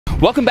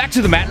Welcome back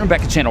to the Matt and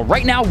Rebecca channel.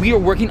 Right now, we are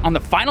working on the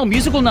final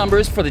musical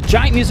numbers for the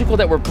giant musical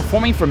that we're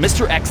performing for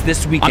Mr. X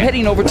this weekend. I'm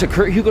heading over to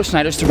Kurt Hugo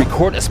Schneider's to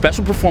record a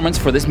special performance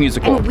for this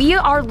musical. And we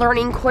are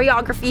learning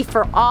choreography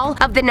for all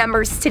of the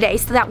numbers today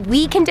so that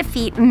we can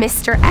defeat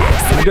Mr.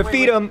 X.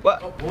 Defeat him.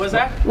 What was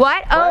that?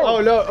 What? Oh.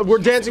 Oh no, we're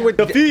dancing with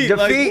defeat.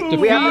 Defeat.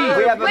 We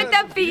have With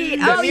the feet.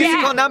 the Oh,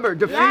 musical yeah. number.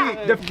 Defeat.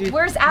 Yeah. Defeat.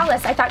 Where's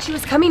Alice? I thought she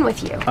was coming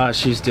with you.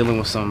 She's dealing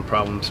with some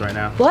problems right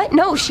now. What?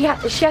 No, she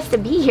has to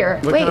be here.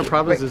 What Wait. kind of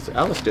problems is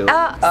Alice doing?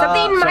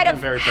 Something might have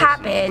very personal.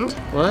 happened.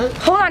 What?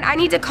 Hold on, I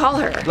need to call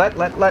her. Let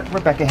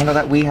Rebecca handle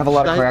that. We have a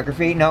lot of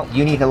choreography. No,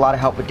 you need a lot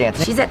of help with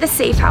dancing. She's at the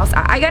safe house.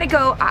 I gotta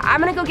go. I'm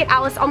gonna go get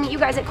Alice. I'll meet you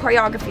guys at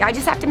choreography. I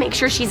just have to make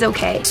sure she's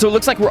okay. So it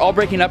looks like we're all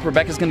breaking up.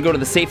 Rebecca's gonna go to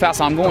the safe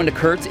house. I'm going to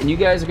Kurt's, and you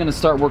guys are gonna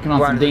start working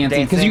on some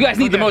dancing because you guys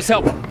need the most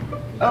help.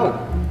 Oh.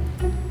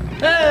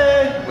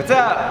 Hey. What's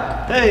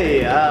up?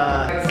 Hey.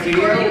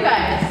 Who are you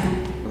guys?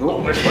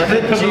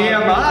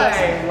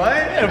 GMI.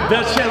 What?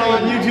 Best channel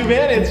on YouTube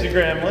and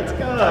Instagram. Let's go.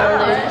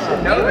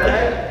 Know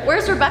that.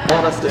 Where's Rebecca?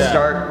 Want us to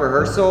start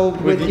rehearsal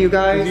with you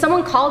guys?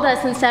 Someone called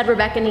us and said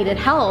Rebecca needed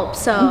help,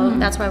 so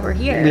that's why we're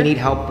here. We need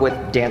help with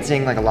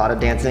dancing, like a lot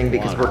of dancing,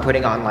 because we're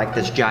putting on like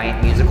this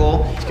giant musical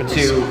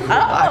to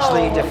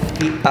actually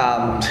defeat,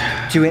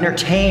 to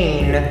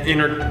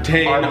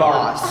entertain our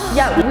boss.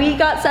 Yeah, we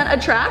got sent a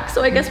track,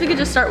 so I guess we could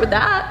just start with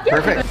that. Yeah.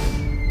 Perfect.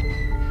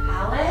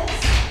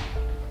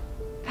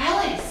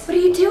 Alice, what are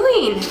you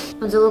doing?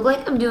 What does it look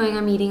like I'm doing?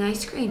 I'm eating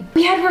ice cream.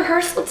 We had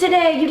rehearsal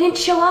today. You didn't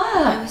show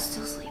I up. was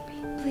still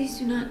sleeping. Please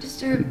do not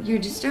disturb. You're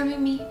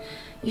disturbing me.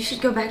 You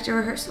should go back to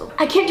rehearsal.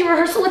 I can't do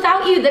rehearsal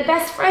without you. The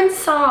best friend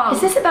song.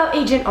 Is this about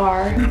Agent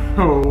R?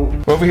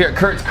 We're over here at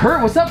Kurt's.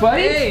 Kurt, what's up,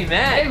 buddy? Hey,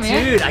 Matt. Hey,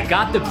 man. Dude, I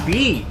got the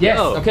beat. Yes,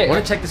 Yo, okay.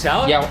 Want to check this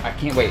out? Yeah, I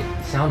can't wait.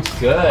 Sounds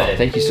good.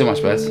 Thank you so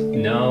much, Buzz.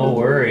 No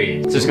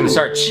worries. So it's gonna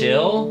start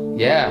chill,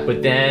 Yeah.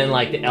 but then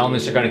like the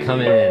elements are gonna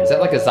come in. Is that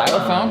like a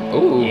xylophone?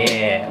 Ooh.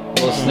 Yeah.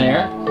 Little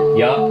snare.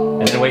 Yup.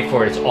 And then wait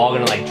for it. It's all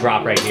gonna like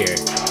drop right here.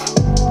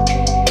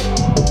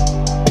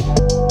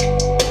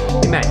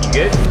 Hey, Matt, you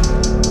good?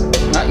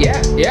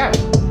 Yeah.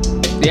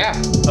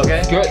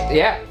 Okay. Good.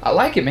 Yeah. I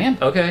like it, man.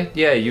 Okay.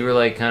 Yeah, you were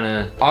like kind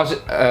of. I was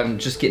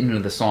just getting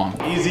into the song.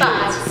 Easy.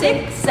 5,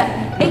 6,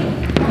 7, 8.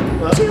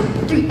 1, 2,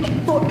 3,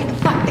 4,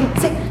 5,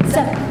 6,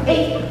 7,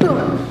 8.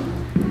 Boom.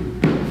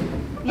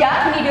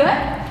 Yeah, can you do it?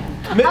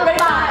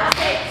 5,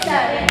 6,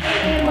 7,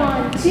 8.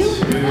 1,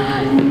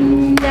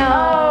 2.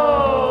 No.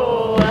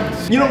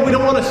 You know, we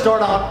don't want to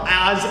start off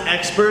as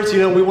experts. You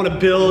know, we want to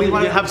build. We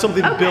have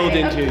something to build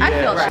into. I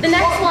feel that. The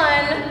next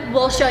one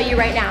we'll show you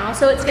right now.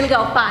 So it's gonna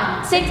go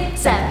 5, 6,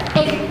 7,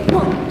 8.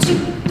 1, 2,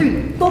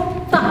 3,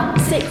 4,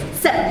 5, 6,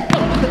 7,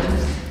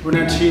 8. We're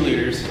not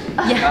cheerleaders.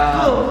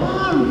 Yeah.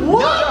 No,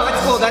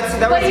 that's cool. That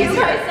But was you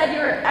easier. guys said you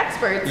were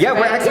experts. Yeah,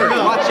 we're right? experts.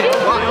 Yeah, Watch you it.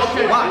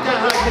 did. Watch.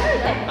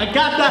 I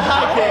got the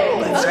high kick.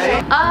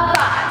 Ready?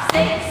 5,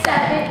 6,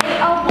 7,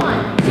 8.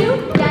 1,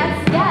 2. Yes,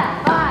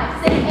 yeah.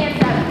 5, 6, and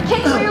 7.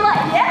 Kick through your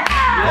leg.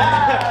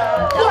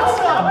 Yeah. What's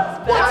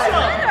up? What's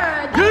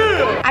up?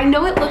 Good. I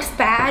know it looks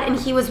bad and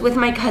he was with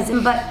my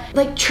cousin, but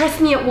like, trust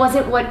me, it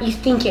wasn't what you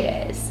think it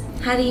is.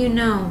 How do you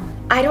know?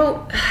 I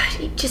don't,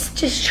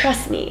 just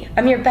trust me.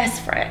 I'm your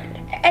best friend.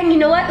 And you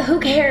know what? Who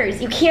cares?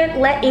 You can't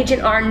let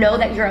Agent R know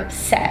that you're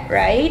upset,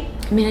 right?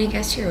 I mean, I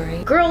guess you're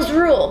right. Girls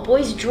rule,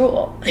 boys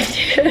drool.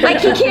 Like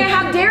he can't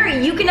have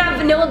dairy. You can have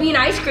vanilla bean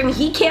ice cream.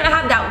 He can't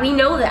have that. We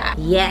know that.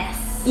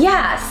 Yes.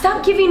 Yeah,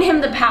 stop giving him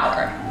the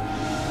power.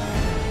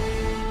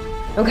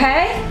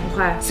 Okay?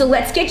 Okay. So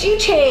let's get you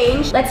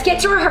changed. Let's get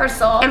to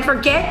rehearsal and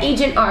forget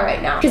Agent R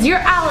right now. Because you're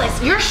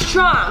Alice, you're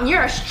strong.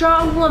 You're a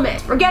strong woman.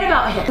 Forget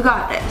about him. You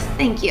got this.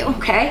 Thank you.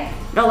 Okay?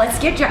 Now let's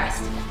get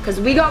dressed. Because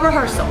we got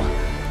rehearsal.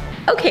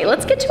 Okay,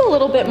 let's get to a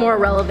little bit more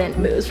relevant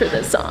moves for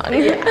this song.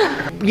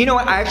 You know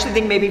what? I actually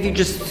think maybe if you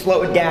just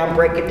slow it down,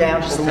 break it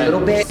down just a little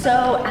bit.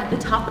 So at the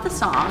top of the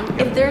song,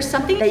 if there's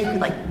something that you could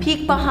like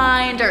peek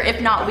behind, or if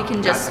not, we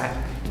can just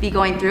be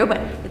going through, but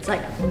it's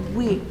like,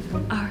 we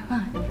are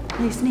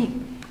finally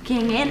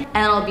sneaking in,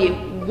 and it'll be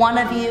one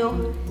of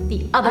you,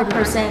 the other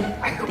person,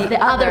 the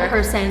other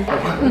person.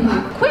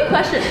 Quick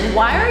question,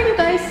 why are you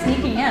guys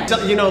sneaking in?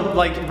 So, you know,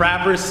 like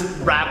rappers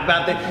rap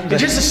about things.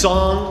 It's just a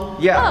song.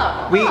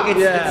 Yeah. We're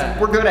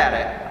good at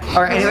it.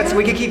 All right, anyway, so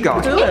we can keep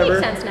going. It makes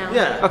sense now.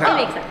 Yeah. Okay. It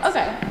makes sense.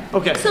 Okay.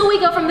 Okay. So we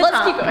go from the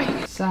top. Let's keep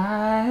going.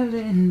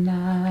 Silent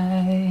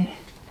night,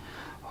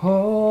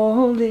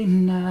 holy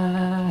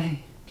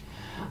night,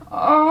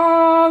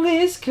 all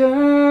is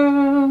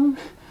calm,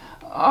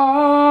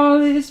 all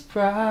is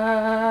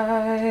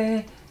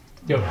bright.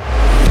 Yo,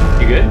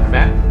 you good,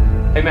 Matt?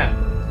 Hey, Matt,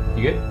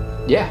 you good?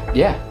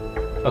 Yeah.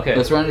 Okay.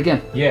 Let's run it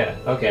again. Yeah.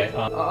 Okay.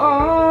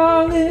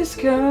 All is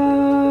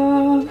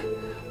calm,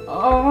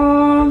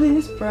 all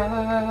is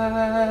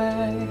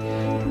bright.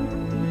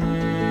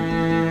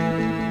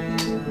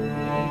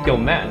 Yo,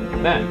 Matt.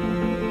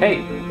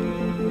 Hey.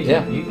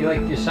 Yeah. You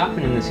like you're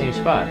stopping in the same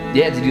spot.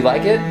 Yeah, did you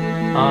like it?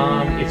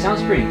 It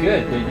sounds pretty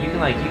good, but you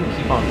can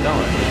keep on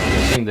going.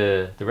 Sing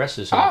the rest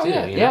of the song too.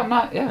 Yeah, you yeah, know? I'm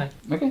not, yeah.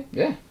 Okay,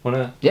 yeah.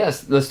 Wanna?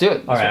 Yes, let's do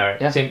it. All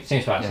right. Yeah. Same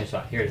spot, same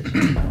spot. Here it is.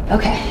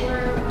 Okay.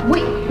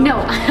 Wait,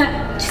 no.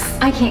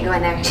 I can't go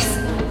in there.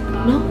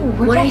 No,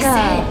 What I Rebecca.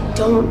 said,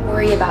 don't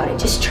worry about it.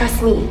 Just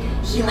trust me.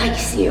 He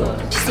likes you.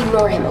 Just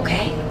ignore him,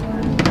 okay?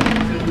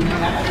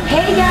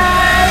 Hey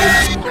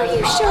guys! Are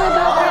you sure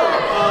about that?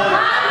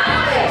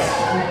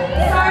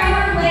 Sorry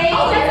we're late.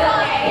 Oh, that's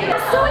okay.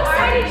 I'm so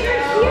excited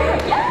you're here.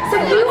 So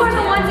you are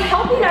the ones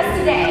helping us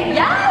today.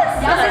 Yes.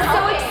 This is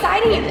so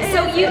exciting. So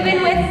you've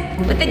been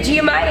with the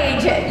GMI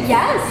agent.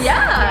 Yes.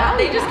 Yeah.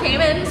 They just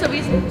came in, so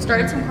we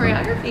started some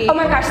choreography. Oh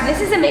my gosh, this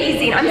is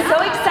amazing. I'm so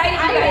excited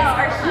you guys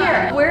are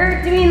here.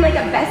 We're doing like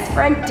a best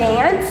friend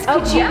dance.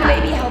 Could you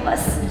maybe help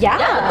us? Yeah,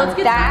 let's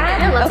get that.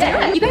 started. Yeah, let's Okay. do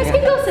it. You guys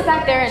can go sit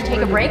back there and take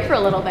a break for a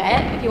little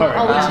bit if you want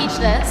while we teach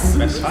this.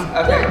 That's fine.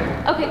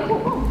 Okay,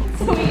 cool.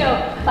 So we go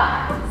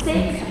 5,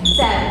 6,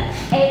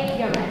 7, 8.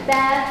 You're my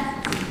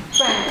best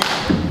friend.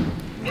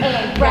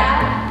 And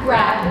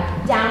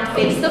grab, down,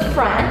 face the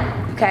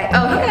front. Okay.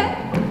 Oh, okay.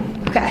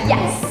 Okay.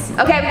 Yes.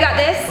 Okay, we got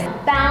this.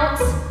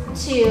 Bounce,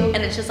 2,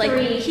 and it's just like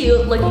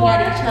cute looking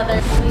at each other.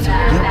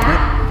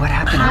 What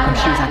happened? How come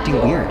she was acting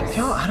weird?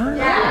 Yo, I don't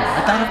know.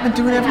 I thought I've been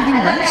doing everything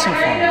right so far.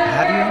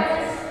 Have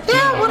you?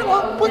 Yeah,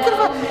 what could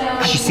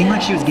have She seemed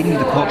like she was giving you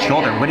the cold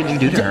shoulder. What did you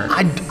do to her?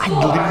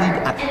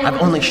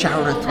 I've only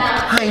showered her through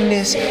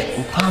kindness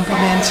and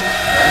compliments.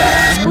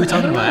 Are we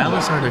talking about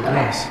Alice or the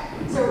girls?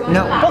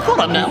 No. Well, hold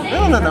on now.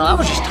 No. I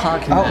was just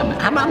talking.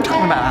 I'm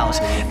talking about Alice.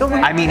 No,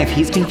 I mean, if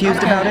he's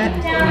confused about it,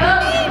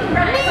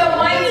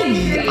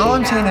 all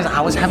I'm saying is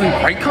I was having a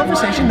great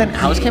conversation, then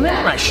Alice came in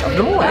and I shoved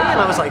him away, and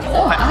I was like,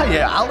 oh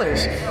yeah,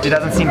 Alice. she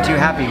doesn't seem too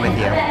happy with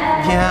you.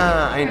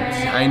 Yeah,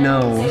 I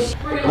know.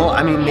 Well,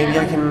 I mean, maybe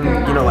I can,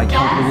 like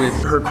help her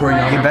with her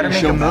choreography. You better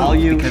make a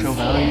move, because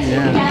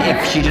Yeah.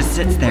 if she just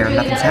sits there and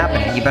nothing's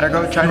happening, you better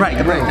go try to make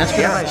a move. That's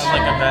good advice.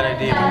 Like a bad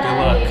idea, but good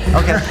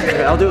luck.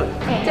 Okay, I'll do it.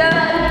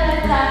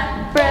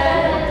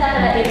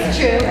 It's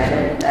true.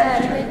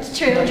 It's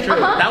true.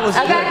 That was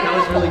good. That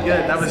was really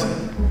good. That was.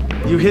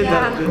 You hit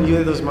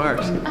those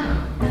marks.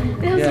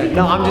 Yeah.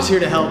 No, I'm just here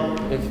to help.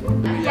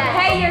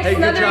 Hey, you're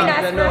smothering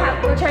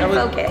us. We're trying to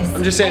focus.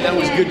 I'm just saying that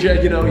was good.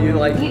 You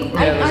like.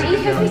 Aren't you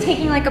supposed to be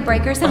taking like a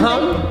break or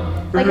something?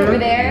 Like over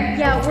there?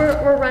 Yeah,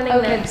 we're running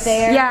Over this.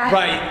 there? Yeah.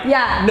 Right.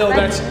 Yeah. No,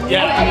 that's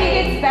I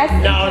think it's best.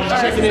 No,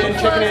 just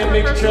checking in,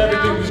 making sure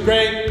everything was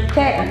great.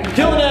 Okay.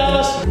 Killing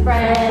Alice.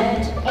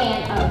 Friend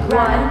and a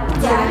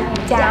One,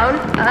 down,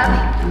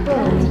 up,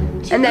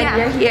 and then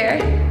you're here,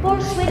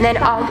 and then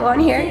I'll go on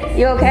here.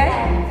 You okay?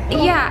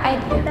 Yeah,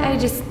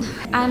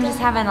 I'm just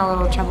having a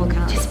little trouble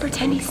kind of. Just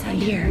pretend he's not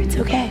here. It's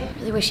okay. I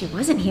really wish he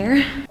wasn't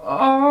here.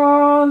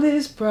 All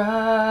is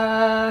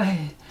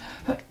bright.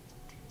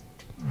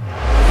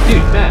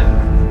 Dude,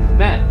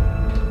 Matt.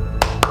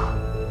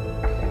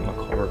 I'm gonna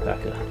call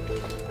Rebecca.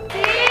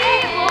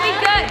 We'll be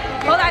good.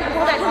 Hold on.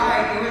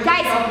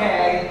 Guys,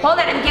 hold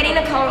on. I'm getting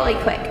a call really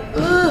quick.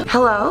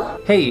 Hello?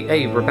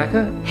 Hey,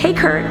 Rebecca. Hey,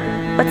 Kurt.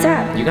 What's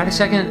up? You got a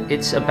second?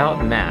 It's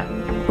about Matt.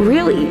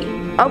 Really?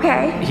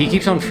 Okay. He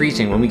keeps on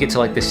freezing when we get to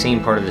like the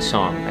same part of the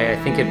song. I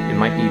think it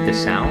might be the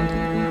sound.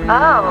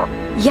 Oh.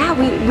 Yeah,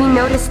 we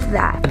noticed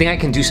that. I think I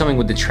can do something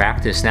with the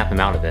track to snap him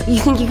out of it. You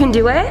think you can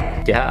do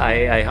it? Yeah,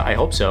 I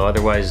hope so.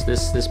 Otherwise,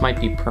 this might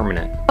be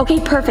permanent. Okay,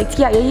 perfect.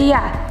 Yeah.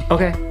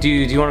 Okay. Do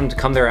you want him to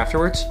come there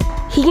afterwards?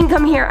 He can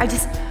come here.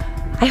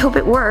 I hope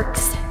it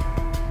works.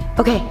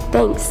 Okay,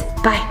 thanks.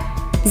 Bye.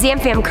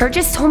 Zamfam, Kurt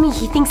just told me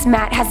he thinks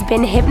Matt has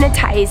been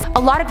hypnotized. A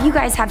lot of you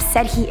guys have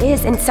said he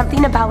is, and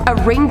something about a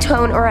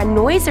ringtone or a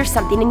noise or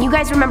something. And you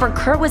guys remember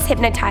Kurt was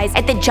hypnotized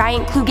at the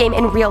giant clue game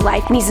in real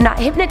life, and he's not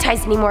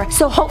hypnotized anymore.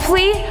 So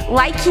hopefully,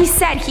 like he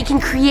said, he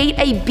can create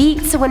a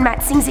beat so when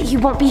Matt sings it, he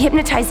won't be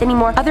hypnotized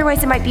anymore.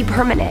 Otherwise, it might be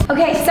permanent.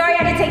 Okay, sorry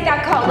I had to take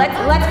that call. Let's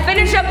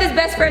finish up this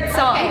best friend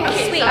song.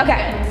 Okay, sweet.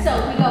 Okay. So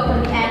we go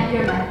from the end,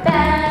 you're my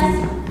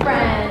best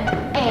friend,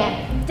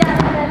 and da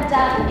da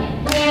da,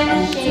 and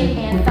handshake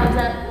and thumbs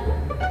up.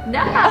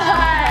 Nice.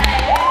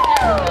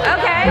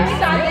 Okay, we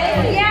got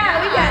this.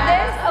 Yeah, we got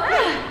this.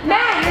 Okay,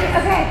 Matt.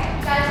 Okay.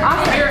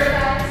 Awesome.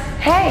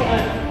 Hey,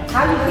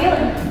 how you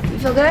feeling? You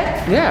feel good?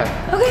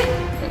 Yeah. Okay.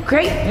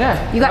 Great.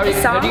 Yeah. You got the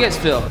song? How do you guys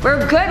feel? We're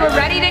good. We're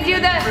ready to do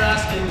the.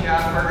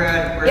 Yeah, we're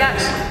good. We're Yeah.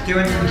 just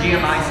doing some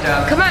GMI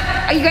stuff. Come on.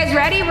 Are you guys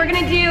ready? We're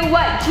gonna do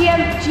what?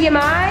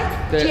 GMI?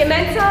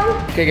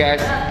 GMental? Okay,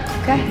 guys.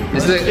 Okay.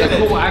 This is a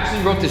cool. I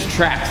actually wrote this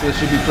track, so this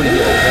should be pretty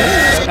good.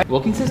 Okay?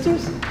 Wilkins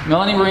sisters?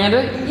 Melanie,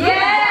 Miranda?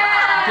 Yeah.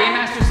 Game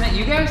Master sent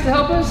you guys to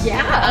help us?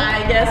 Yeah,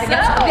 I guess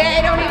so.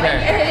 They don't even.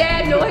 Okay. They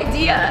had no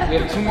idea. We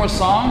have 2 more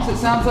songs, it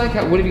sounds like.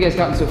 What have you guys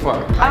gotten so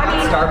far?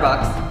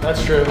 Starbucks.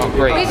 That's true. Oh,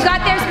 great. We've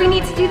got theirs. We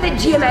need to do the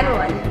GMN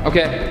one.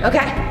 Okay.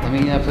 Okay. Let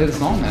me play the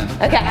song then.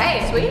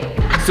 Okay. Sweet.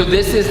 So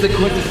this is the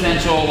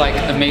quintessential, like,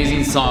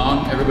 amazing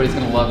song. Everybody's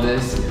gonna love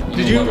this.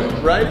 Did you love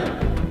it. write?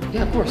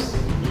 Yeah, of course.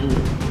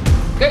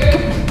 Okay,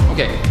 come on.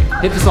 Okay,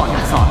 hit the song, hit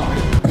the song.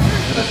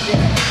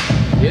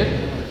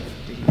 Good?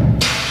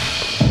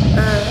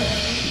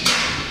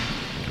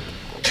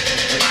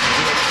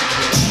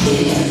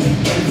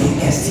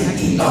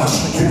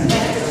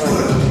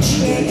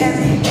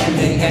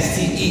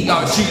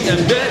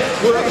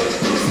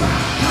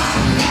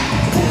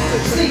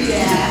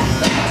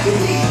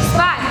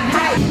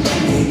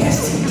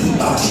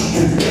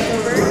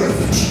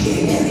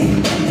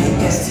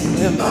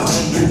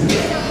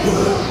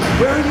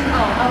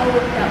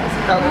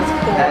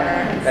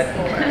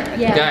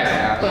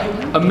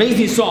 Guys,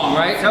 amazing song,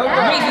 right?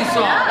 Amazing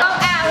song. Go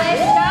Alice,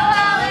 go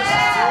Alice.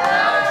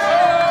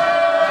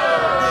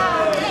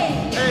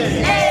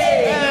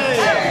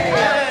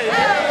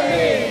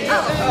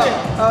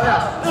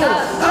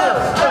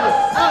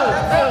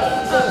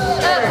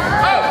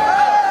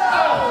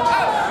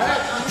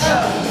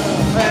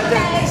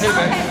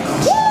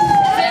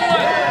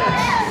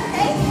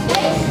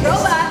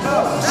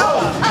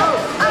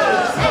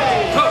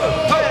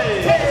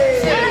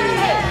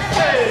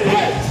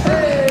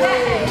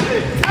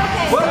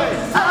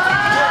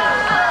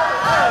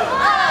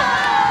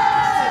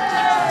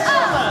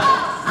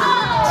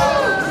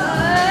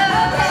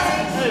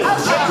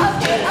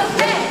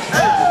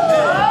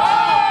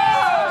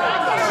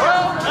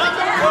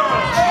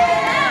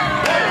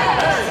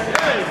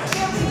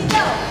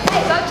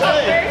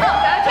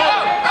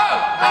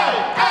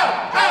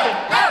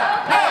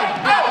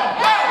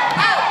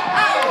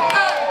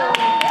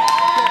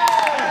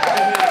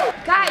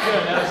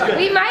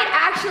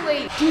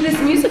 Do this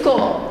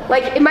musical.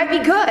 Like, it might be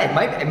good. It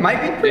might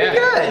be pretty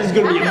good. It's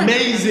gonna be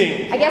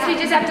amazing. I guess we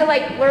just have to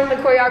like learn the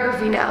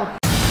choreography now.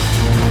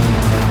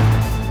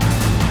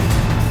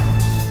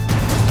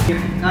 You're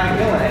not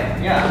doing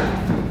it, yeah.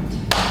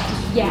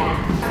 Yeah.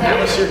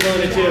 Alice, you're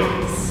going to too.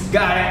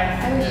 Got it.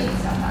 I wish you'd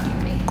stop talking to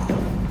me.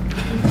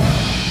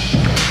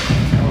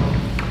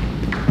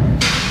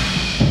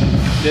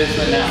 This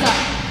right now.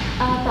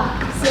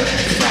 5, 6,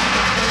 7.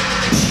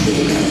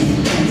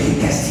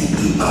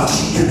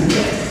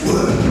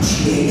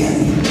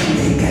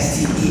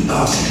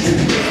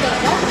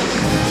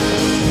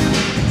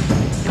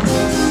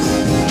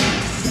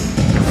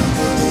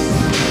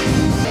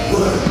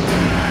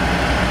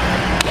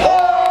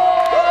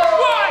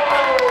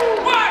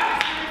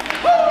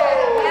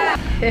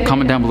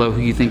 Comment down below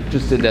who you think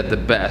just did that the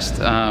best.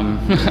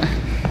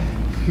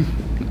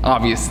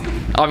 Obvious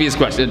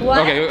question. What?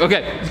 Okay,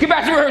 let's get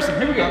back to rehearsing.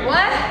 Here we go.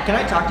 What? Can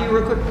I talk to you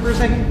real quick for a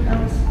second,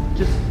 Alice?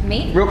 Just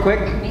Me? real quick.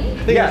 Me?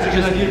 Yeah,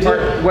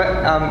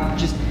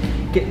 just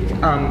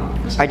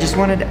I just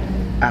wanted,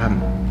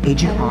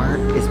 Agent R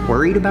is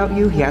worried about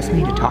you. He asked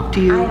me to talk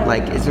to you.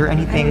 Like, is there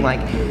anything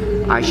like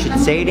I should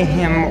say to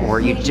him,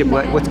 or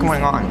what's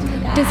going on?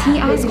 Does he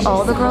ask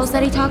all the girls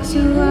that he talks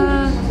to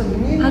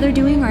how they're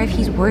doing, or if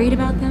he's worried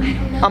about them?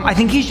 I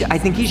think he's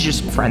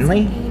just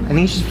friendly. I think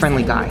he's just a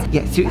friendly guy.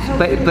 Yeah, so,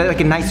 but like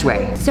a nice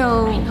way.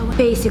 So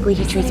basically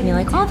he treats me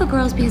like all the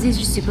girls because he's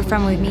just super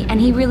friendly with me, and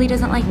he really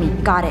doesn't like me.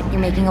 Got it. You're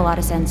making a lot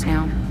of sense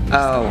now.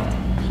 Oh,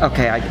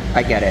 okay,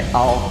 I get it.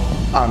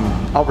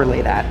 I'll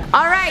relay that.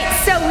 All right,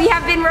 so we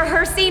have been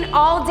rehearsing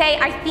all day.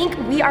 I think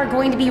we are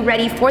going to be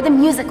ready for the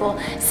musical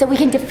so we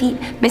can defeat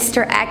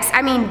Mr. X.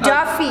 I mean,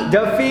 Duffy.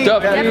 Duffy.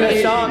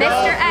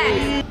 Mr.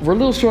 X. We're a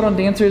little short on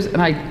dancers,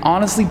 and I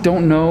honestly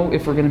don't know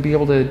if we're gonna be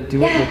able to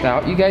do it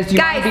without you guys. Do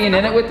you mind being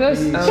in it with us?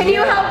 Can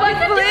you help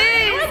us,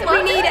 please?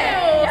 We need it.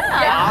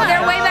 Yeah.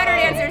 They're way better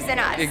dancers than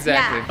us.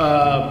 Exactly.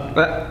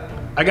 But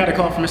I got a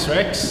call from Mr.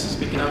 X.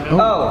 Speaking of him.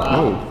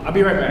 I'll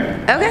be right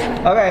back. Okay.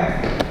 Okay.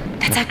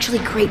 That's actually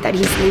great that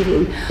he's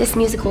leaving. This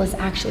musical is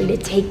actually to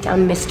take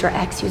down Mr.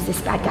 X, who's this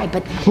bad guy,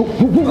 but...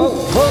 Whoa.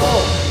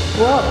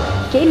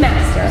 Game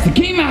Master. The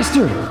Game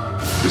Master!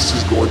 This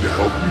is going to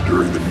help you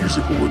during the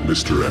musical with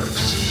Mr.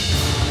 X.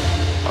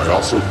 I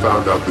also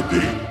found out the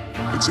date.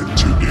 It's in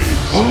 2 days.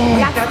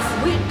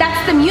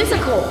 That's the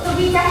musical. So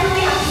we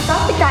definitely have to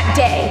stop it that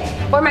day,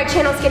 or my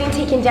channel's getting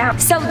taken down.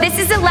 So this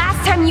is the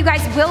last time you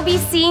guys will be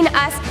seeing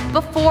us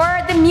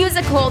before the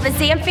musical, the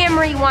ZamFam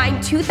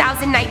Rewind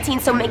 2019.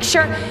 So make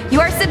sure you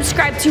are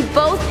subscribed to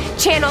both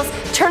channels,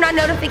 turn on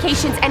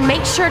notifications, and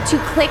make sure to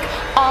click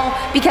all,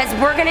 because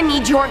we're gonna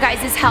need your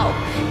guys' help.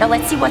 Now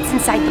let's see what's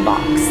inside the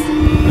box.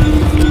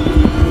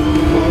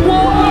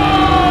 Whoa!